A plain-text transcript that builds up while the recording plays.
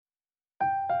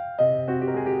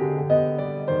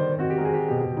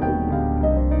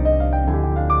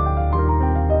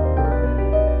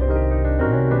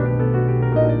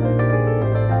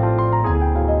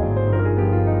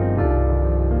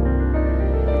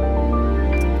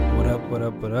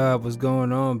What up? What's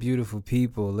going on, beautiful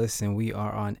people? Listen, we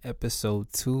are on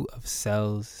episode 2 of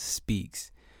Cells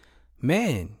Speaks.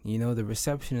 Man, the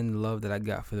reception and the love that I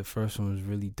got for the first one was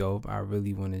really dope. I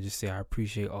really want to just say I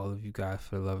appreciate all of you guys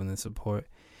for the love and the support.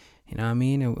 You know what I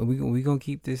mean? And we going to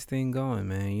keep this thing going,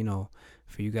 man.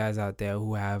 For you guys out there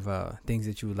who have things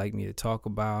that you would like me to talk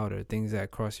about or things that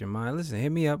cross your mind, listen,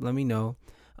 hit me up. Let me know.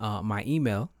 My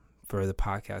email for the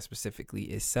podcast specifically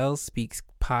is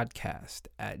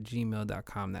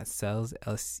cellspeakspodcast@gmail.com. That's cells,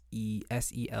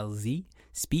 SELZ,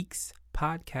 speaks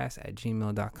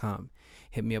podcast@gmail.com.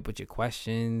 Hit me up with your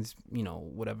questions,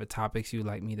 whatever topics you'd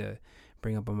like me to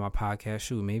bring up on my podcast.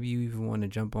 Shoot, maybe you even want to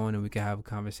jump on and we can have a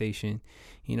conversation,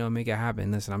 make it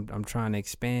happen. Listen, I'm trying to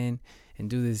expand and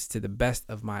do this to the best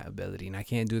of my ability. And I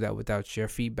can't do that without your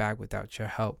feedback, without your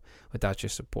help, without your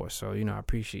support. So, I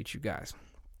appreciate you guys.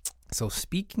 So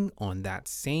speaking on that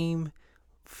same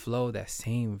flow, that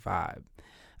same vibe,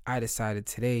 I decided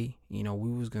today, we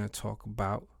was going to talk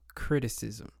about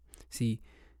criticism. See,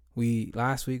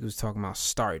 last week was talking about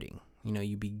starting.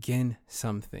 You begin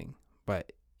something,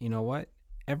 but you know what?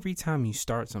 Every time you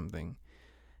start something,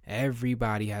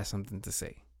 everybody has something to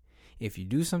say. If you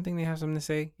do something, they have something to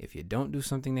say. If you don't do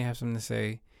something, they have something to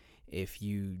say. If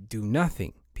you do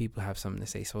nothing, people have something to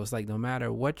say. So it's like no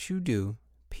matter what you do,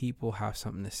 people have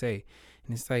something to say.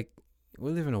 And it's like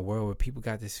we live in a world where people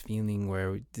got this feeling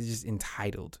where they're just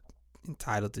entitled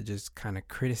to just kind of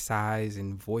criticize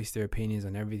and voice their opinions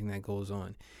on everything that goes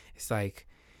on. It's like,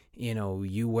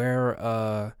 you wear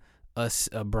a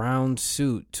brown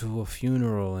suit to a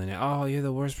funeral and you're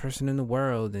the worst person in the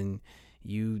world, and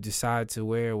you decide to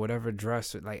wear whatever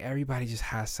dress. Like everybody just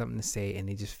has something to say, and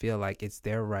they just feel like it's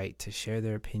their right to share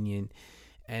their opinion.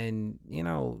 And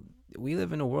we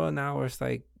live in a world now where it's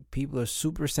like people are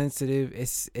super sensitive.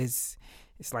 It's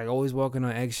like always walking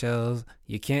on eggshells.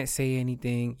 You can't say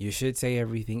anything. You should say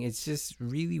everything. It's just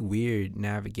really weird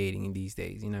navigating in these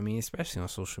days, especially on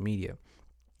social media.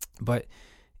 But,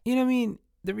 the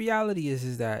reality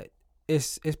is that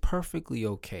it's perfectly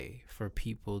okay for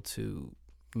people to,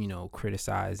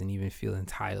 criticize and even feel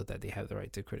entitled that they have the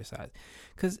right to criticize.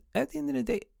 Because at the end of the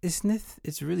day,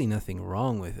 it's really nothing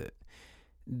wrong with it.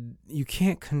 You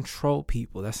can't control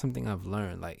people. That's something I've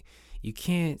learned. Like, you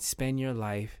can't spend your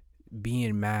life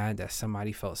being mad that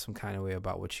somebody felt some kind of way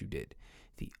about what you did.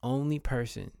 The only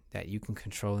person that you can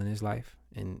control in his life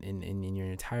and in your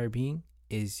entire being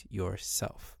is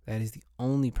yourself. That is the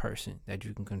only person that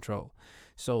you can control.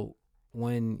 So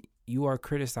when you are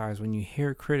criticized, when you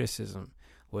hear criticism,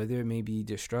 whether it may be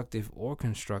destructive or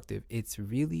constructive, it's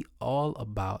really all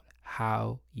about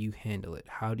how you handle it.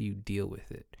 How do you deal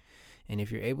with it? And if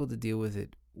you're able to deal with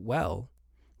it well,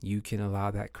 you can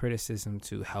allow that criticism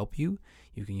to help you.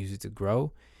 You can use it to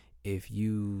grow. If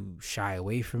you shy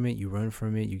away from it, you run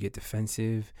from it, you get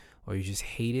defensive, or you just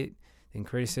hate it, then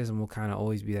criticism will kind of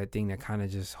always be that thing that kind of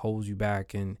just holds you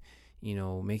back and,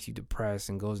 makes you depressed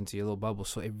and goes into your little bubble.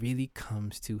 So it really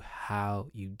comes to how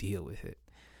you deal with it.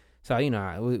 So,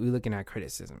 we're looking at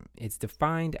criticism. It's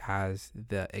defined as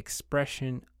the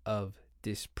expression of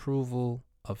disapproval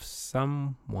of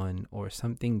someone or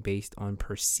something based on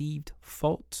perceived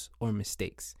faults or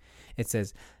mistakes. It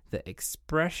says the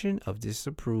expression of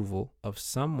disapproval of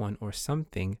someone or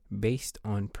something based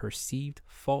on perceived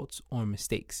faults or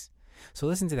mistakes. So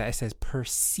listen to that. It says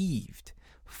perceived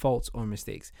faults or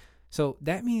mistakes. So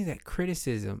that means that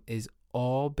criticism is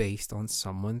all based on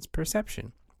someone's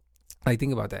perception. Like,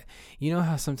 think about that. You know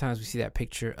how sometimes we see that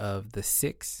picture of the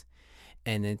 6,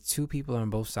 and then 2 people are on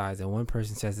both sides, and one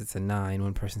person says it's a 9,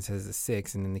 one person says it's a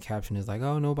 6, and then the caption is like,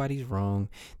 oh, nobody's wrong.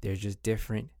 There's just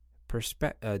different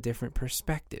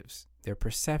perspectives. Their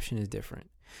perception is different.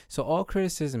 So all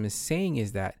criticism is saying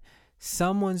is that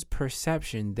someone's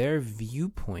perception, their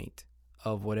viewpoint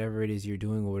of whatever it is you're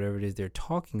doing or whatever it is they're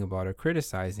talking about or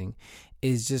criticizing,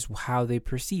 is just how they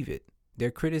perceive it. Their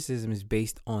criticism is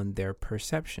based on their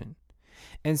perception.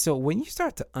 And so when you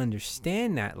start to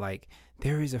understand that, like,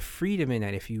 there is a freedom in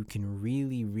that if you can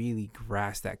really, really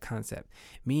grasp that concept.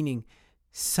 Meaning,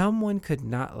 someone could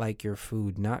not like your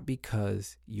food, not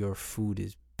because your food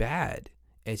is bad.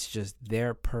 It's just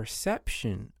their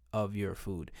perception of your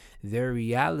food, their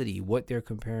reality, what they're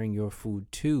comparing your food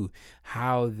to,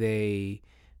 how they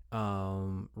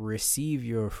receive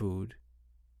your food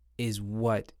is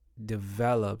what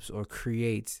develops or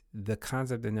creates the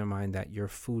concept in their mind that your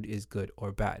food is good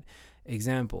or bad.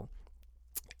 Example,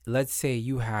 let's say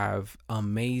you have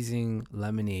amazing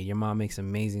lemonade. Your mom makes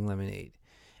amazing lemonade.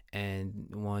 And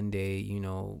one day,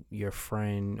 your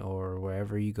friend or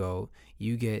wherever you go,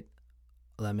 you get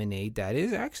lemonade that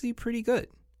is actually pretty good.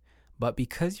 But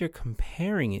because you're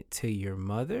comparing it to your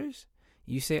mother's,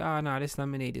 you say, oh, no, this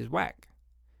lemonade is whack.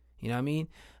 You know what I mean?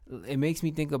 It makes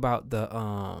me think about the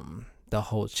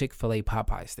whole Chick-fil-A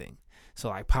Popeyes thing. So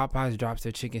like Popeyes drops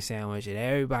their chicken sandwich and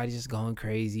everybody's just going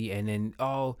crazy. And then,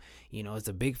 it's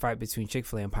a big fight between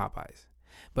Chick-fil-A and Popeyes.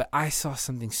 But I saw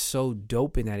something so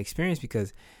dope in that experience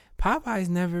because Popeyes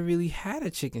never really had a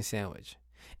chicken sandwich.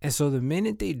 And so the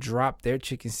minute they drop their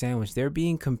chicken sandwich, they're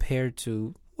being compared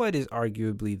to what is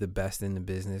arguably the best in the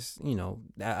business. You know,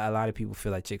 a lot of people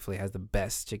feel like Chick-fil-A has the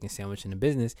best chicken sandwich in the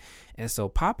business. And so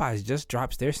Popeyes just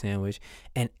drops their sandwich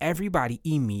and everybody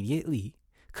immediately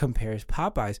compares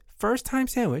Popeyes' first time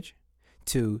sandwich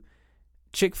to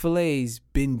Chick-fil-A's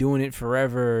been doing it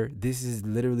forever. This is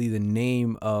literally the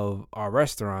name of our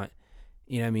restaurant.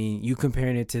 You know what I mean? You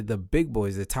comparing it to the big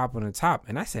boys, the top on the top.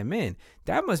 And I said, man,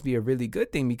 that must be a really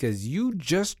good thing because you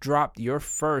just dropped your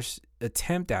first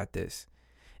attempt at this.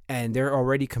 And they're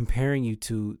already comparing you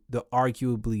to the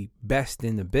arguably best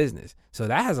in the business. So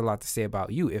that has a lot to say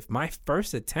about you. If my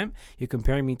first attempt, you're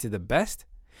comparing me to the best.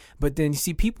 But then you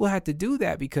see, people had to do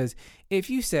that because if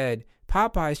you said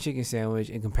Popeye's chicken sandwich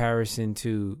in comparison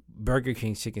to Burger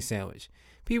King's chicken sandwich,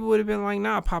 people would have been like,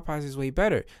 nah, Popeye's is way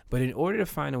better. But in order to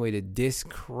find a way to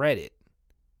discredit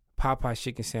Popeye's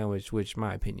chicken sandwich, which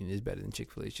my opinion is better than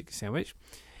Chick-fil-A's chicken sandwich,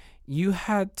 you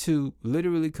had to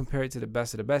literally compare it to the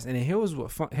best of the best. And here's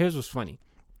what's funny.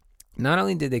 Not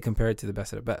only did they compare it to the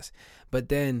best of the best, but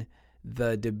then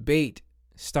the debate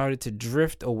started to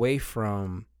drift away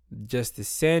from just the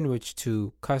sandwich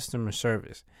to customer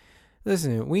service.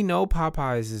 Listen, we know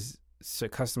Popeyes'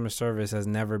 customer service has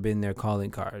never been their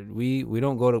calling card. We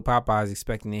don't go to Popeyes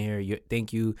expecting to hear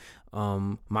thank you,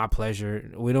 my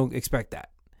pleasure. We don't expect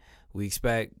that. We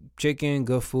expect chicken,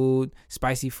 good food,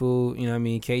 spicy food, you know what I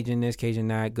mean, Cajun this, Cajun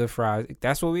that, good fries.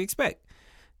 That's what we expect.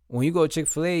 When you go to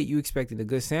Chick-fil-A, you expected a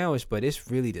good sandwich, but it's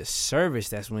really the service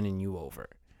that's winning you over.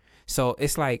 So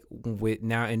it's like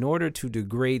now, in order to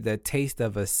degrade the taste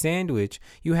of a sandwich,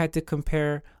 you had to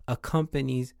compare a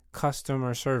company's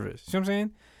customer service. See what I'm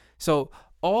saying? So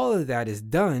all of that is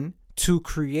done to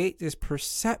create this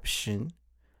perception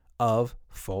of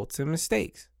faults and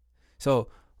mistakes. So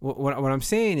what I'm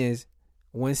saying is,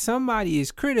 when somebody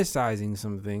is criticizing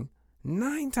something,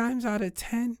 9 times out of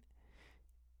 10,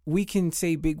 we can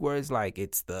say big words like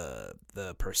it's the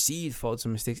perceived faults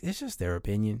and mistakes. It's just their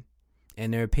opinion.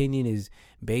 And their opinion is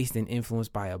based and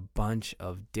influenced by a bunch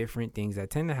of different things that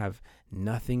tend to have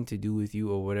nothing to do with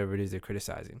you or whatever it is they're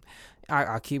criticizing.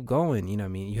 I'll keep going. You know what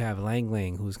I mean? You have Lang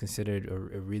Lang, who's considered a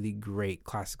really great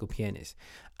classical pianist.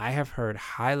 I have heard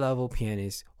high-level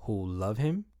pianists who love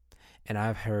him, and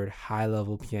I've heard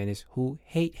high-level pianists who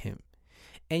hate him.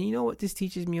 And you know what this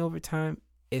teaches me over time?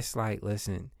 It's like,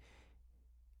 listen,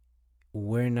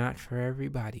 we're not for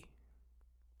everybody.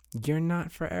 You're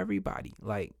not for everybody.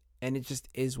 And it just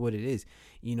is what it is.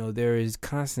 You know, there is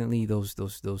constantly those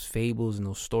fables and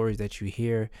those stories that you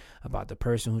hear about the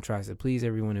person who tries to please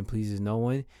everyone and pleases no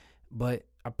one. But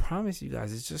I promise you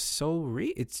guys, it's just so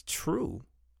it's true.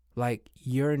 Like,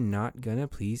 you're not going to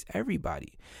please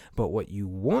everybody. But what you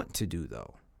want to do,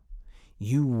 though,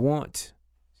 you want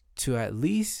to at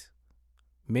least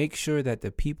make sure that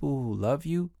the people who love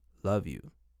you.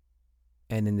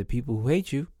 And then the people who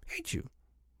hate you.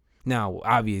 Now,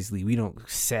 obviously, we don't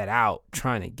set out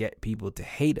trying to get people to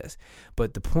hate us.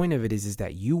 But the point of it is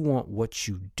that you want what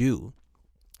you do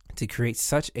to create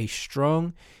such a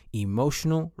strong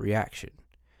emotional reaction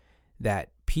that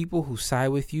people who side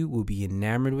with you will be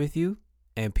enamored with you,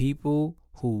 and people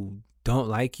who don't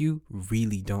like you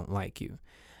really don't like you.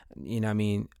 You know what I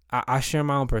mean? I share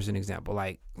my own personal example,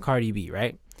 like Cardi B,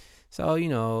 right? So, you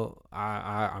know,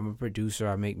 I'm a producer,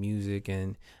 I make music,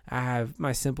 and I have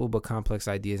my simple but complex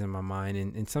ideas in my mind.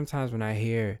 And sometimes when I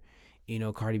hear, you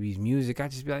know, Cardi B's music, I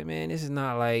just be like, man, this is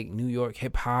not like New York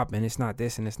hip hop, and it's not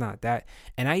this and it's not that.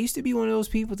 And I used to be one of those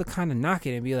people to kind of knock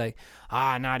it and be like,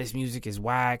 this music is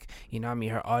whack. You know what I mean?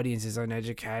 Her audience is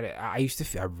uneducated. I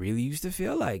really used to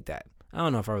feel like that. I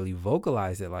don't know if I really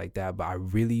vocalized it like that, but I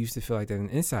really used to feel like that on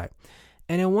the inside.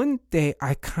 And then one day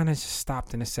I kind of just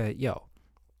stopped and I said, yo,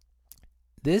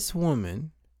 this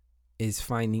woman is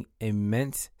finding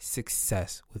immense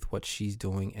success with what she's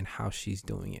doing and how she's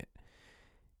doing it.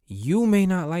 You may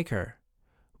not like her,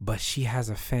 but she has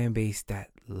a fan base that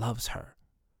loves her.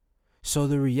 So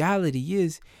the reality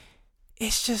is,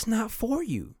 it's just not for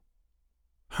you.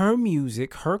 Her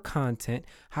music, her content,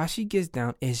 how she gets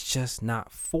down is just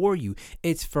not for you.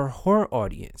 It's for her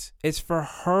audience. It's for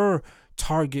her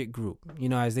target group. You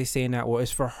know, as they say in that word,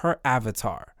 it's for her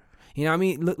avatar. You know what I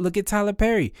mean? Look at Tyler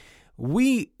Perry.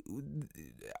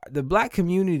 The black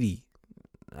community,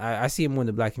 I see him more in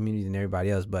the black community than everybody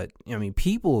else, but I mean,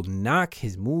 people knock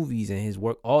his movies and his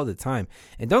work all the time.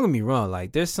 And don't get me wrong,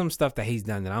 like there's some stuff that he's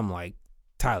done that I'm like,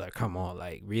 Tyler, come on,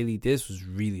 like really, this was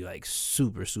really like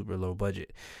super, super low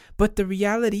budget. But the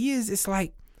reality is, it's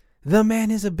like the man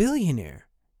is a billionaire.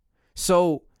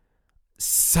 So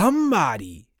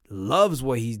somebody loves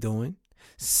what he's doing.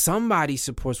 Somebody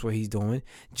supports what he's doing.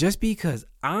 Just because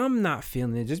I'm not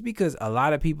feeling it, just because a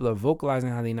lot of people are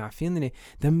vocalizing how they're not feeling it,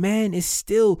 the man is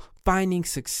still finding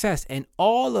success. And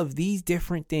all of these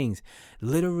different things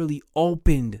literally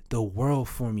opened the world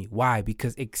for me. Why?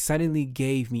 Because it suddenly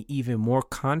gave me even more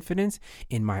confidence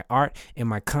in my art, in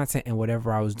my content, and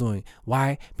whatever I was doing.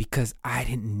 Why? Because I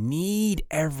didn't need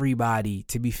everybody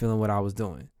to be feeling what I was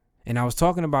doing. And I was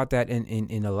talking about that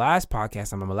in the last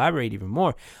podcast. I'm going to elaborate even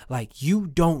more. Like, you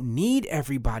don't need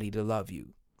everybody to love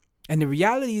you. And the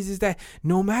reality is that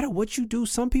no matter what you do,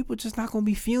 some people just not going to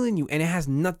be feeling you. And it has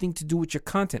nothing to do with your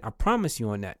content. I promise you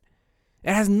on that.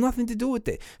 It has nothing to do with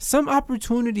it. Some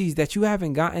opportunities that you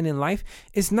haven't gotten in life,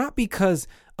 it's not because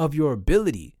of your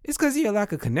ability. It's because of your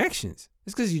lack of connections.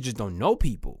 It's because you just don't know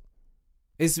people.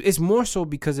 It's more so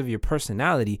because of your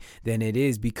personality than it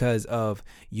is because of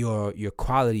your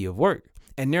quality of work.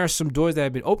 And there are some doors that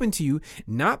have been open to you,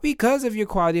 not because of your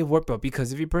quality of work, but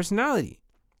because of your personality.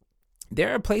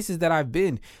 There are places that I've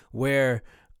been where,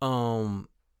 you know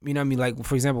what I mean? Like,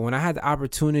 for example, when I had the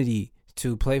opportunity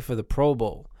to play for the Pro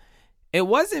Bowl, it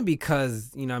wasn't because,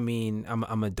 you know what I mean,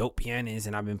 I'm a dope pianist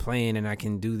and I've been playing and I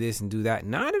can do this and do that.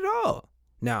 Not at all.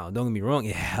 Now, don't get me wrong.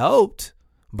 It helped.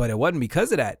 But it wasn't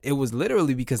because of that. It was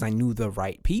literally because I knew the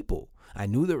right people. I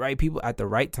knew the right people at the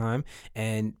right time.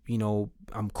 And, you know,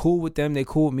 I'm cool with them. They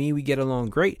cool with me. We get along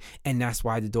great. And that's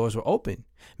why the doors were open.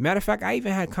 Matter of fact, I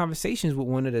even had conversations with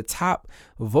one of the top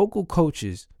vocal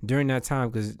coaches during that time.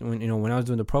 Because when I was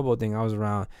doing the Pro Bowl thing, I was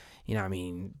around, you know what I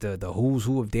mean, the who's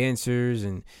who of dancers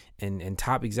and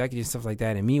top executives, stuff like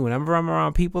that. And me, whenever I'm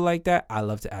around people like that, I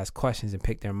love to ask questions and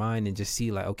pick their mind and just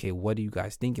see like, okay, what are you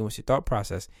guys thinking? What's your thought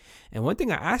process? And one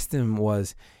thing I asked him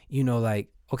was, you know, like,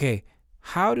 okay,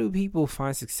 how do people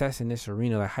find success in this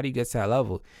arena? Like, how do you get to that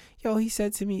level? Yo, he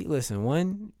said to me, listen,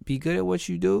 one, be good at what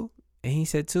you do. And he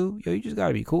said, two, yo, you just got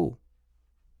to be cool.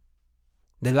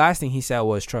 The last thing he said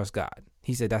was trust God.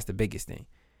 He said that's the biggest thing.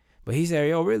 But he said,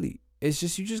 yo, really? It's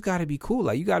just, you just got to be cool.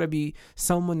 Like, you got to be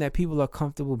someone that people are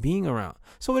comfortable being around.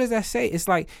 So what does that say? It's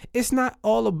like, it's not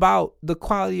all about the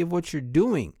quality of what you're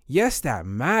doing. Yes, that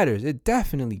matters. It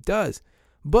definitely does.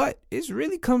 But it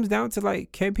really comes down to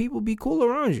like, can people be cool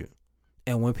around you?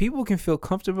 And when people can feel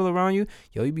comfortable around you,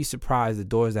 yo, you'd be surprised the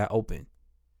doors that open.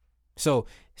 So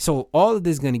all of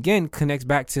this, again, connects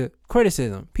back to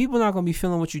criticism. People are not going to be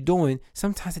feeling what you're doing.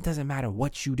 Sometimes it doesn't matter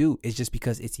what you do. It's just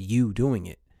because it's you doing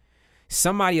it.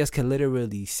 Somebody else can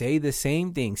literally say the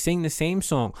same thing, sing the same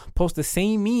song, post the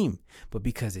same meme, but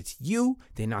because it's you,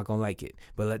 they're not going to like it.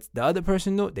 But let the other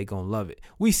person know, they're going to love it.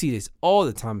 We see this all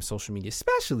the time in social media,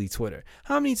 especially Twitter.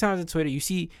 How many times on Twitter you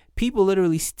see people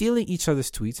literally stealing each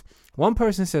other's tweets? One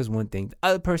person says one thing, the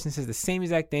other person says the same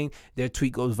exact thing, their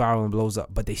tweet goes viral and blows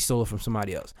up, but they stole it from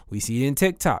somebody else. We see it in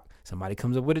TikTok. Somebody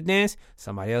comes up with a dance,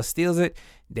 somebody else steals it,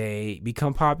 they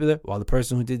become popular, while the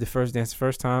person who did the first dance the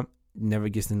first time never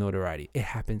gets the notoriety. It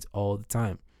happens all the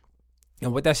time.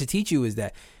 And what that should teach you is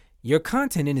that your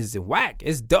content isn't whack.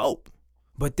 It's dope.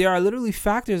 But there are literally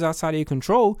factors outside of your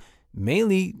control,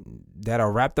 mainly that are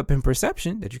wrapped up in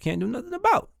perception that you can't do nothing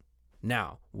about.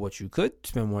 Now, what you could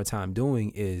spend more time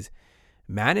doing is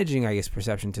managing, I guess,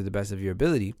 perception to the best of your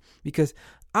ability, because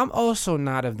I'm also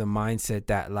not of the mindset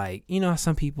that, like, you know,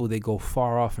 some people, they go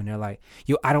far off and they're like,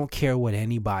 yo, I don't care what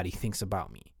anybody thinks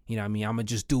about me. You know what I mean? I'm going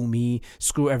to just do me,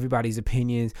 screw everybody's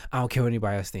opinions. I don't care what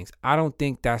anybody else thinks. I don't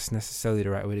think that's necessarily the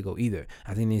right way to go either.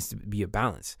 I think there needs to be a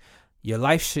balance. Your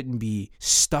life shouldn't be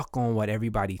stuck on what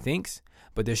everybody thinks,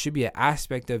 but there should be an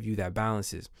aspect of you that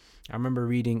balances. I remember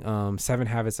reading 7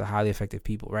 Habits of Highly Effective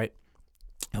People, right?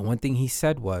 And one thing he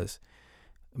said was,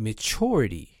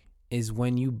 maturity is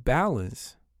when you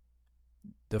balance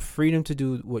the freedom to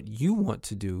do what you want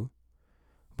to do,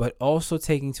 but also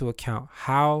take into account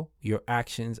how your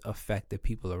actions affect the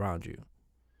people around you.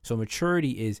 So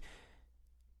maturity is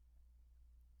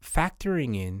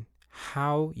factoring in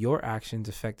how your actions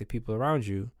affect the people around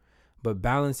you, but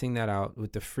balancing that out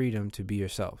with the freedom to be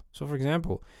yourself. So for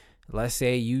example, let's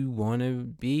say you want to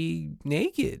be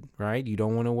naked, right? You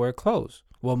don't want to wear clothes.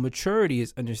 Well, maturity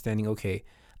is understanding, okay,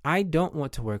 I don't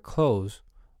want to wear clothes,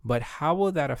 but how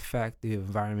will that affect the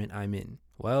environment I'm in?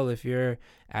 Well, if you're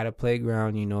at a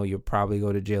playground, you know, you'll probably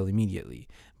go to jail immediately.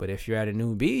 But if you're at a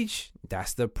new beach,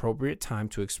 that's the appropriate time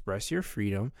to express your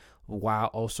freedom while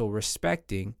also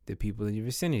respecting the people in your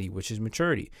vicinity, which is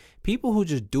maturity. People who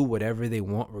just do whatever they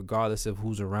want regardless of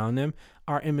who's around them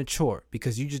are immature,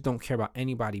 because you just don't care about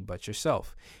anybody but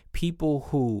yourself. People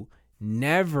who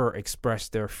never express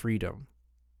their freedom,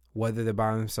 whether they're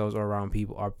by themselves or around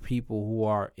people, are people who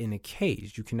are in a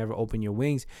cage. You can never open your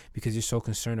wings because you're so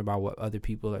concerned about what other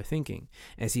people are thinking.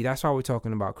 And see, that's why we're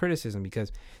talking about criticism,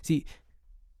 because see,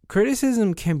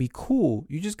 criticism can be cool.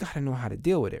 You just got to know how to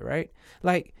deal with it, right?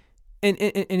 Like, and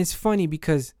it's funny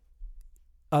because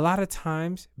a lot of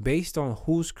times, based on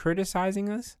who's criticizing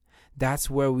us, that's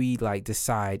where we like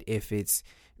decide if it's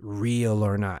real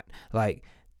or not. Like,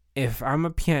 if I'm a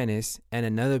pianist and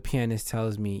another pianist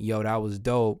tells me, yo, that was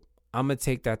dope, I'm going to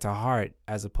take that to heart,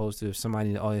 as opposed to if somebody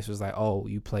in the audience was like, oh,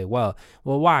 you play well.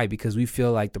 Well, why? Because we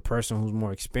feel like the person who's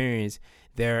more experienced,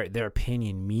 their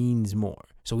opinion means more.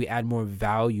 So we add more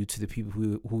value to the people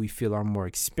who we feel are more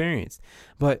experienced.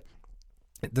 But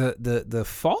the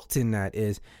fault in that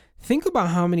is, think about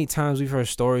how many times we've heard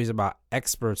stories about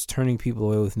experts turning people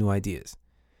away with new ideas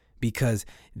because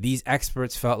these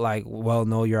experts felt like, well,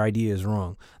 no, your idea is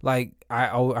wrong. Like,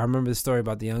 I remember the story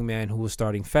about the young man who was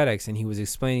starting FedEx, and he was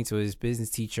explaining to his business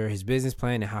teacher his business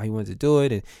plan and how he wanted to do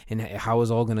it and how it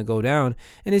was all going to go down.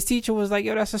 And his teacher was like,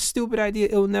 yo, that's a stupid idea.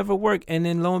 It will never work. And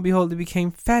then lo and behold, it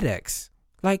became FedEx.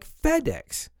 Like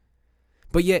FedEx.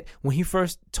 But yet, when he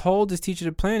first told his teacher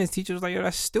the plan, his teacher was like, yo,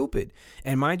 that's stupid.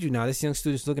 And mind you, now this young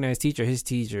student's looking at his teacher. His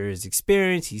teacher is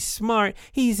experienced. He's smart.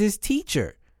 He's his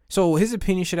teacher. So his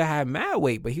opinion should have had mad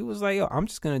weight. But he was like, yo, I'm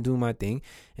just going to do my thing.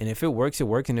 And if it works, it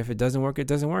works. And if it doesn't work, it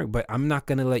doesn't work. But I'm not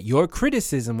going to let your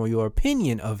criticism or your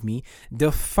opinion of me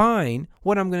define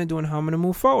what I'm going to do and how I'm going to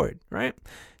move forward, right?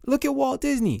 Look at Walt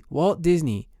Disney. Walt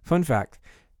Disney, fun fact,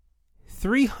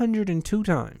 302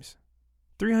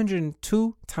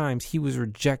 times he was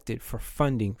rejected for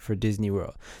funding for Disney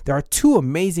World. There are two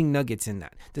amazing nuggets in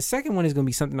that. The second one is going to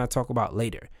be something I'll talk about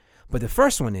later. But the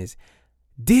first one is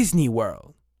Disney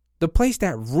World, the place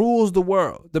that rules the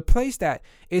world, the place that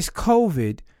is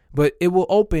COVID, but it will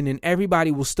open and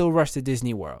everybody will still rush to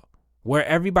Disney World, where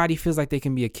everybody feels like they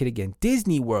can be a kid again.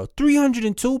 Disney World,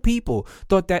 302 people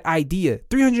thought that idea,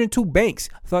 302 banks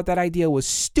thought that idea was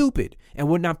stupid and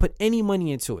would not put any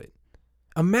money into it.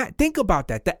 Think about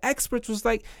that. The experts was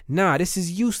like, nah, this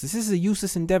is useless. This is a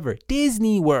useless endeavor.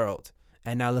 Disney World.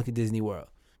 And now look at Disney World.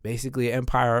 Basically an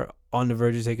empire on the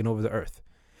verge of taking over the earth.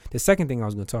 The second thing I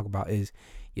was going to talk about is,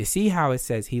 you see how it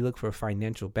says he looked for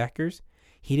financial backers?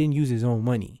 He didn't use his own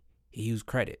money. He used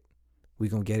credit. We're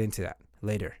going to get into that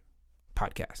later.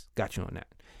 Podcast. Got you on that.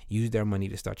 Use their money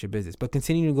to start your business. But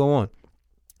continue to go on.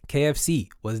 KFC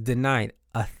was denied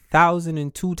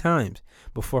 1,002 times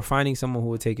before finding someone who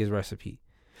would take his recipe.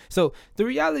 So the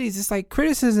reality is, it's like,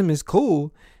 criticism is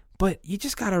cool, but you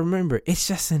just got to remember, it's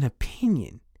just an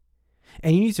opinion.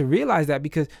 And you need to realize that,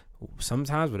 because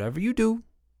sometimes whatever you do,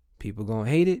 people going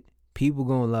to hate it, people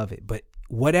going to love it. But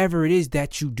whatever it is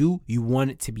that you do, you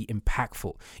want it to be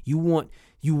impactful. You want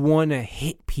to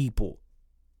hit people.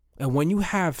 And when you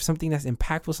have something that's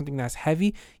impactful, something that's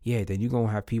heavy, yeah, then you're going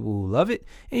to have people who love it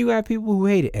and you have people who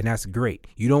hate it. And that's great.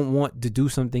 You don't want to do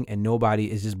something and nobody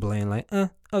is just bland like,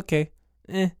 okay,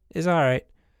 it's all right.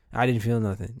 I didn't feel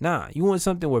nothing. Nah, you want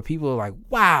something where people are like,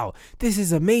 wow, this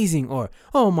is amazing. Or,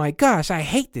 oh my gosh, I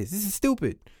hate this. This is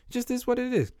stupid. Just is what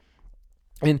it is.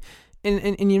 And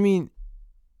you mean,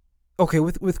 okay,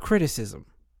 with criticism,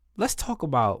 let's talk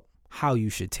about how you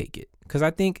should take it. Because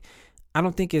I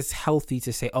don't think it's healthy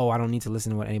to say, oh, I don't need to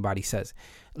listen to what anybody says.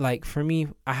 Like, for me,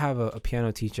 I have a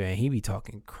piano teacher and he be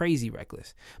talking crazy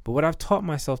reckless. But what I've taught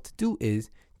myself to do is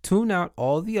tune out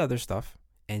all the other stuff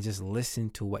and just listen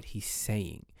to what he's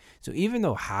saying. So even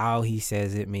though how he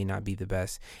says it may not be the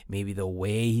best, maybe the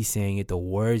way he's saying it, the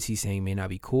words he's saying may not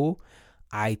be cool,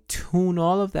 I tune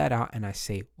all of that out and I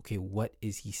say, okay, what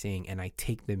is he saying? And I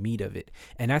take the meat of it.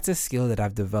 And that's a skill that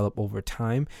I've developed over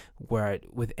time, where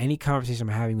with any conversation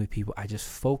I'm having with people, I just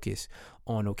focus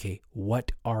on, okay,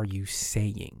 what are you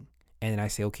saying? And then I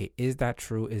say, okay, is that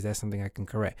true? Is that something I can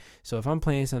correct? So if I'm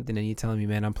playing something and you're telling me,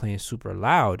 man, I'm playing super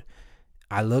loud,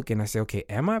 I look and I say, okay,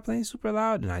 am I playing super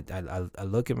loud? And I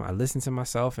look I listen to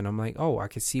myself and I'm like, oh, I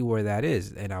can see where that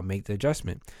is, and I'll make the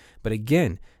adjustment. But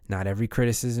again, not every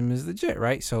criticism is legit,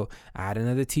 right? So I had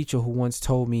another teacher who once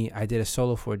told me, I did a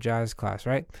solo for a jazz class,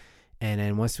 right? And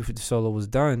then once the solo was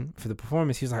done for the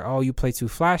performance, he was like, oh, you play too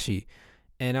flashy.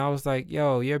 And I was like,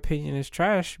 yo, your opinion is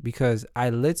trash, because I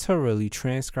literally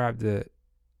transcribed the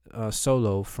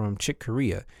solo from Chick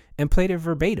Corea and played it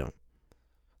verbatim.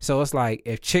 So it's like,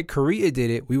 if Chick Corea did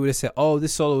it, we would have said, oh,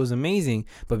 this solo is amazing.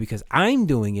 But because I'm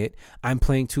doing it, I'm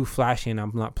playing too flashy and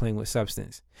I'm not playing with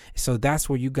substance. So that's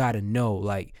where you got to know,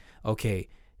 like, okay,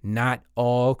 not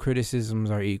all criticisms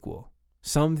are equal.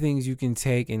 Some things you can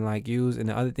take and like use, and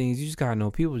the other things you just gotta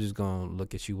know people just gonna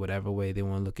look at you whatever way they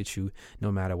want to look at you,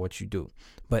 no matter what you do.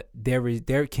 But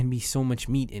there can be so much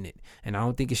meat in it, and I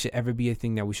don't think it should ever be a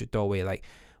thing that we should throw away. Like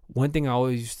one thing I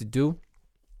always used to do,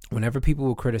 whenever people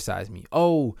would criticize me,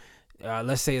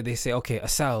 let's say they say, okay,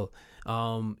 Asel,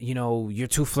 you're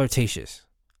too flirtatious.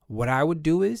 What I would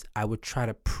do is I would try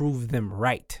to prove them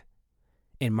right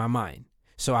in my mind.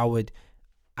 So I would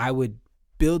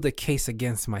build a case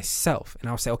against myself, and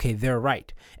I'll say, okay, they're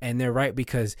right, and they're right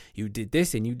because you did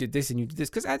this and you did this and you did this.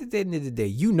 Because at the end of the day,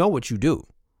 you know what you do.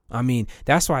 I mean,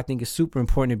 that's why I think it's super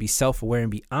important to be self-aware and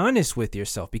be honest with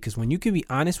yourself, because when you can be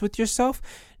honest with yourself,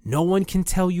 no one can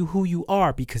tell you who you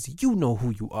are because you know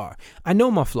who you are. I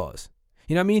know my flaws.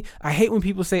 You know what I mean? I hate when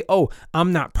people say, oh,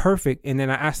 I'm not perfect. And then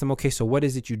I ask them, okay, so what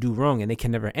is it you do wrong? And they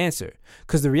can never answer.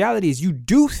 Because the reality is you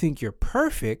do think you're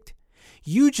perfect.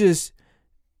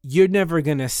 You're never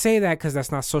going to say that because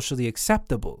that's not socially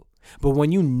acceptable. But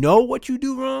when you know what you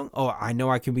do wrong, oh, I know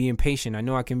I can be impatient. I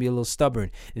know I can be a little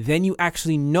stubborn. Then you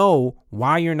actually know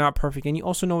why you're not perfect. And you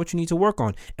also know what you need to work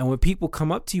on. And when people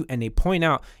come up to you and they point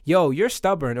out, yo, you're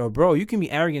stubborn, or bro, you can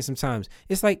be arrogant sometimes.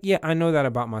 It's like, yeah, I know that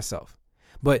about myself.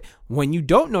 But when you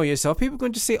don't know yourself, people are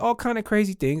going to say all kind of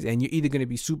crazy things, and you're either going to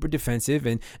be super defensive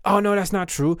and, oh, no, that's not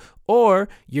true. Or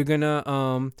you're going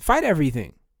to fight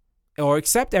everything or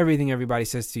accept everything everybody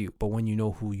says to you. But when you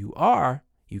know who you are,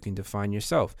 you can define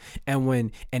yourself.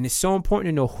 And it's so important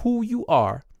to know who you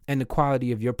are and the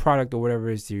quality of your product or whatever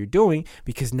it is that you're doing,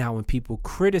 because now when people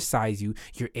criticize you,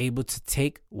 you're able to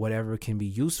take whatever can be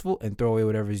useful and throw away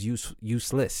whatever is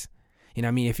useless. You know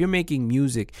what I mean? If you're making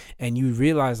music and you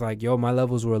realize like, yo, my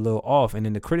levels were a little off, and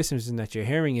then the criticism that you're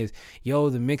hearing is, yo,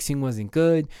 the mixing wasn't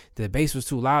good, the bass was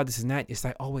too loud, this and that. It's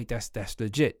like, oh, wait, that's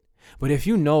legit. But if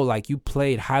you know, like, you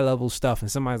played high level stuff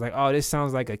and somebody's like, oh, this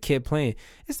sounds like a kid playing,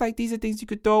 it's like, these are things you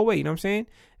could throw away. You know what I'm saying?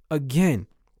 Again,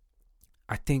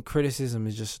 I think criticism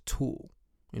is just a tool.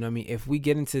 You know what I mean? If we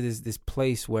get into this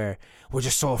place where we're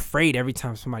just so afraid every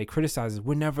time somebody criticizes,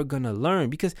 we're never going to learn,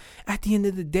 because at the end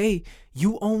of the day,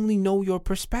 you only know your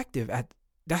perspective.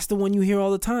 That's the one you hear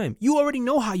all the time. You already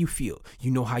know how you feel.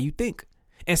 You know how you think.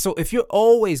 And so if you're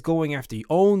always going after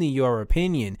only your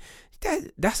opinion,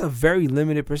 that's a very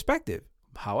limited perspective.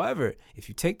 However, if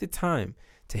you take the time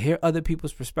to hear other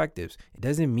people's perspectives, it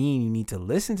doesn't mean you need to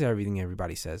listen to everything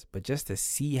everybody says, but just to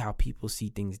see how people see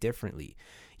things differently.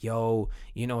 Yo,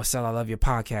 Asel, I love your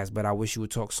podcast, but I wish you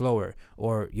would talk slower.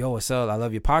 Or, yo, Asel, I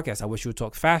love your podcast, I wish you would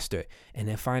talk faster. And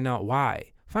then find out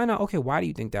why. Find out, okay, why do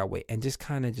you think that way? And just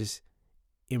kind of just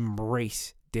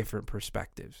embrace different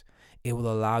perspectives. It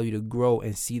will allow you to grow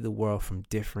and see the world from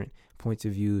different points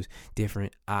of views,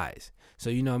 different eyes.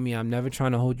 So, you know me, I'm never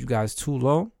trying to hold you guys too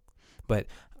long, but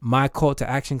my call to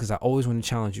action, because I always want to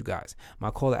challenge you guys,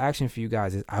 my call to action for you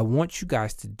guys is I want you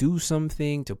guys to do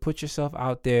something, to put yourself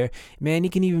out there. Man,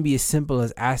 it can even be as simple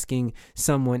as asking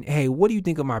someone, hey, what do you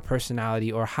think of my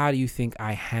personality? Or how do you think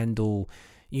I handle,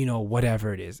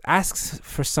 whatever it is. Ask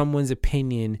for someone's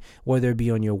opinion, whether it be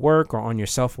on your work or on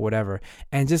yourself or whatever,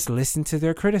 and just listen to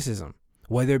their criticism,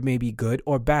 whether it may be good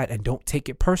or bad, and don't take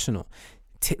it personal.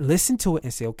 Listen to it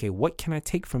and say, okay, what can I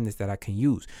take from this that I can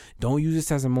use? Don't use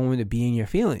this as a moment to be in your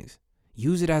feelings.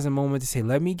 Use it as a moment to say,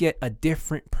 let me get a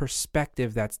different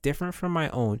perspective that's different from my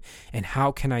own, and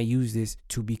how can I use this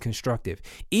to be constructive?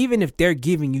 Even if they're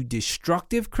giving you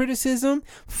destructive criticism,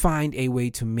 find a way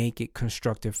to make it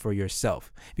constructive for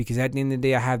yourself. Because at the end of the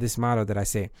day, I have this motto that I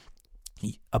say,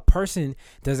 a person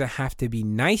doesn't have to be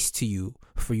nice to you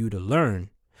for you to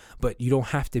learn, but you don't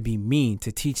have to be mean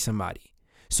to teach somebody.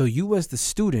 So you as the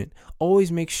student, always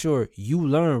make sure you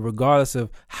learn regardless of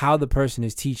how the person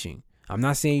is teaching. I'm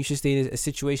not saying you should stay in a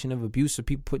situation of abuse or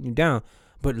people putting you down,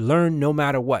 but learn no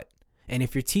matter what. And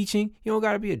if you're teaching, you don't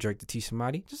got to be a jerk to teach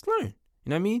somebody. Just learn.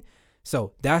 You know what I mean?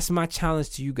 So that's my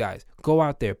challenge to you guys. Go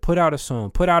out there, put out a song,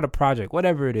 put out a project,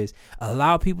 whatever it is.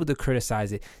 Allow people to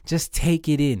criticize it. Just take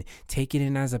it in. Take it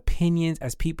in as opinions,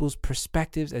 as people's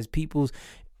perspectives, as people's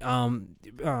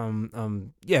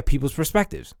people's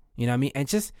perspectives. You know what I mean? And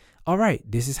just, all right,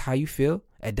 this is how you feel.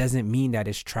 It doesn't mean that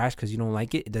it's trash because you don't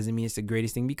like it. It doesn't mean it's the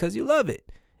greatest thing because you love it.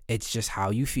 It's just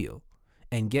how you feel.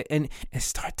 And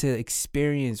start to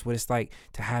experience what it's like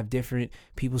to have different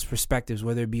people's perspectives,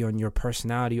 whether it be on your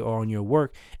personality or on your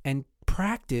work, and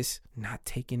practice not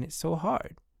taking it so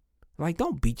hard. Like,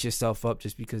 don't beat yourself up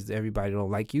just because everybody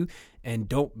don't like you, and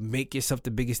don't make yourself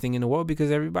the biggest thing in the world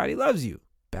because everybody loves you.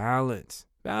 Balance.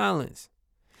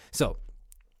 So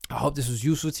I hope this was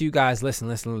useful to you guys.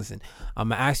 Listen. I'm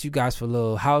gonna ask you guys for a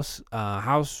little house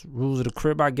rules of the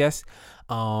crib, I guess.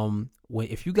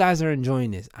 If you guys are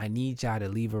enjoying this, I need y'all to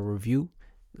leave a review.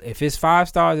 If it's 5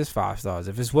 stars, it's 5 stars.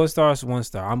 If it's 1 star, it's 1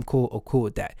 star. I'm cool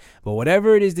with that. But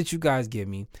whatever it is that you guys give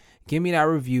me that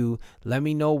review. Let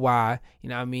me know why. You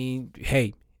know what I mean?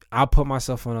 Hey, I'll put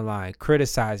myself on the line.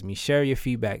 Criticize me. Share your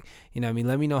feedback. You know what I mean?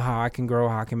 Let me know how I can grow,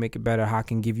 how I can make it better, how I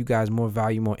can give you guys more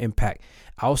value, more impact.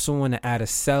 I also want to add a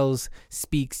Sales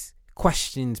Speaks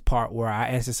questions part where I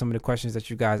answer some of the questions that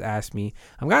you guys asked me.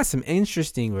 I've got some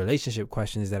interesting relationship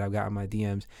questions that I've got in my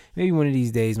DMs. Maybe one of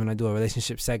these days when I do a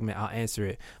relationship segment, I'll answer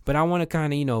it. But I want to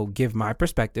kind of, give my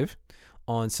perspective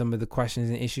on some of the questions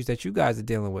and issues that you guys are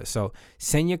dealing with. So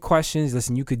send your questions.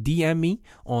 Listen, you could DM me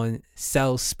on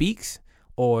Sales Speaks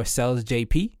or Sales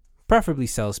JP, preferably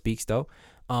Sales Speaks though.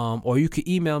 Or you could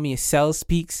email me at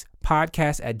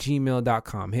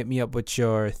salesspeakspodcast@gmail.com. Hit me up with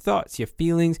your thoughts, your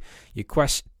feelings, your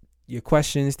questions,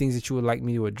 things that you would like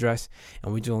me to address,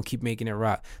 and we're just gonna keep making it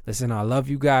rock. Listen, I love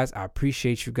you guys. I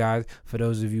appreciate you guys. For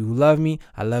those of you who love me,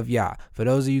 I love y'all. For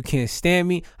those of you who can't stand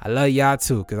me, I love y'all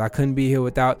too, because I couldn't be here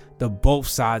without the both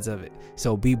sides of it.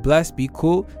 So be blessed, be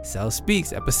cool. Sales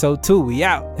Speaks, episode 2. We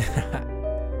out.